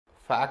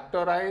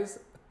Factorize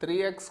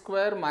 3x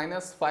square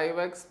minus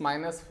 5x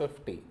minus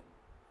 50.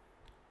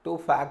 To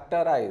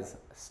factorize,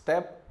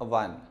 step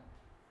 1.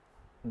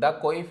 The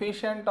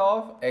coefficient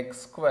of x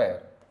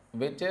square,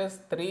 which is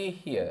 3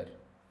 here,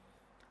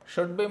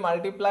 should be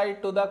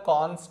multiplied to the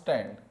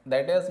constant,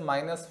 that is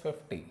minus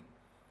 50.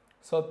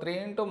 So 3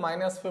 into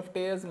minus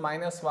 50 is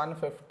minus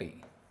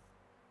 150.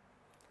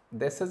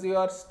 This is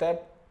your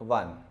step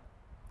 1.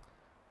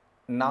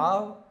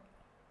 Now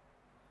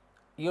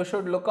you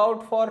should look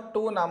out for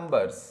two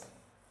numbers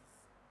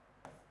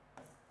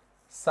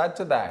such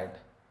that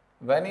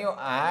when you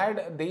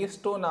add these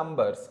two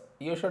numbers,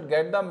 you should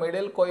get the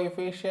middle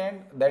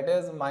coefficient, that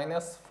is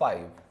minus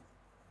 5.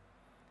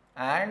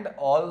 And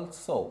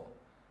also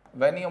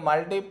when you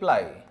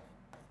multiply,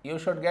 you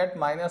should get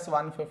minus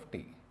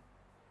 150.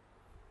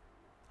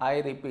 I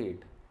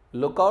repeat,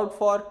 look out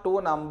for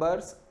two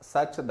numbers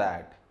such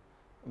that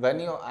when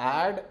you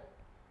add,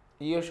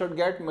 you should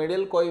get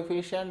middle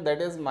coefficient,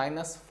 that is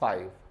minus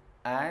 5,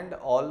 and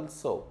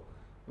also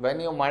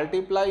when you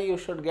multiply, you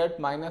should get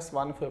minus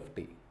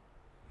 150.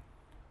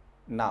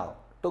 Now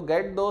to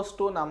get those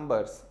two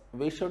numbers,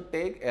 we should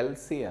take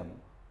LCM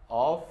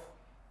of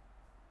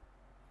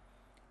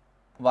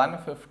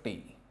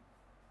 150.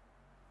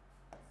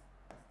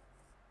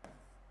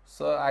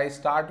 So I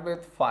start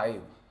with 5,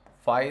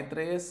 5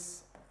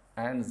 3s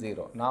and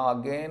 0. Now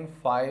again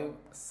 5,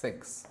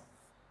 6.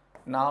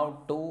 Now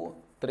 2,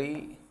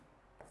 3,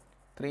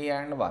 3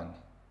 and 1.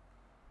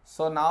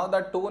 So now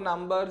the two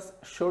numbers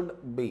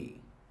should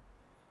be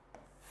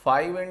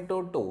 5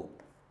 into 2,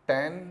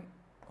 10,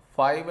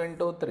 5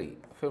 into 3,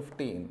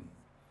 15.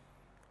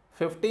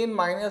 15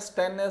 minus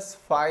 10 is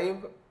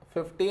 5,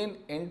 15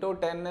 into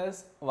 10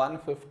 is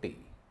 150.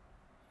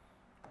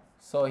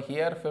 So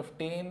here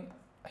 15,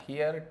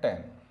 here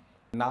 10.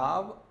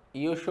 Now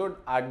you should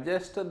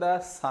adjust the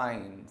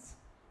signs.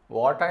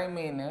 What I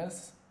mean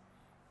is,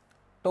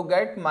 to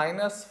get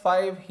minus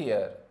 5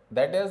 here,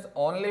 that is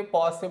only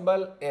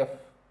possible if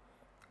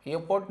you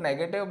put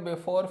negative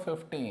before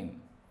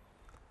 15.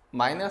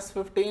 Minus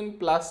 15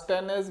 plus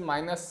 10 is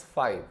minus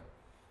 5.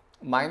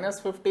 Minus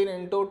 15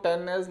 into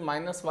 10 is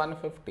minus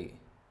 150.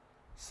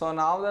 So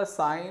now the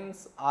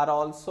signs are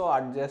also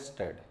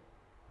adjusted.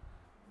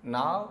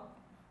 Now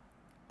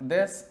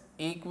this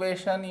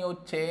equation you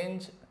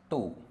change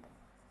to,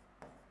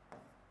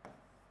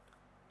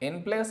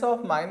 in place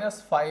of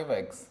minus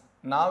 5x,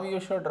 now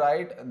you should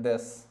write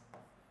this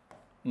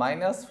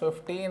minus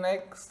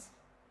 15x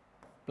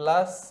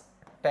plus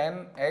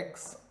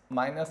 10x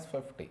minus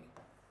 50.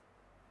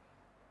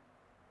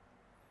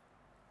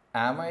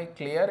 Am I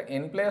clear?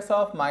 In place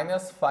of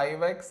minus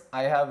 5x,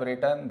 I have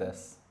written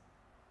this.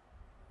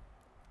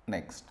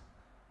 Next,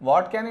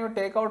 what can you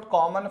take out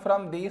common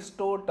from these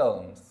two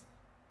terms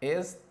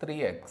is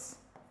 3x.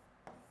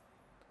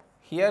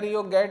 Here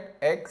you get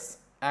x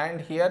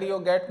and here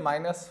you get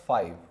minus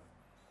 5.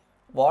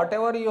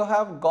 Whatever you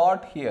have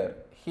got here,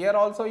 here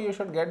also you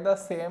should get the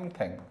same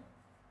thing.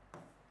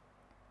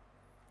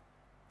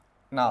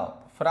 Now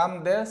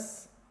from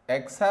this,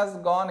 x has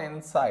gone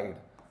inside.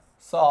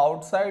 So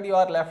outside you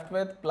are left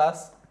with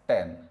plus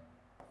 10.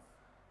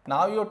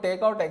 Now you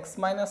take out x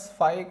minus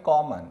 5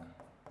 common.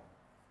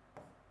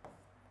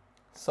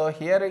 So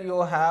here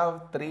you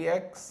have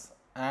 3x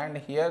and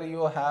here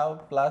you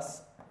have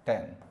plus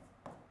 10.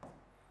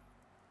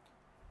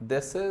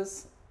 This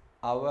is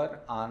our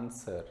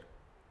answer.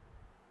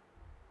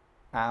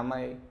 Am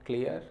I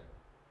clear?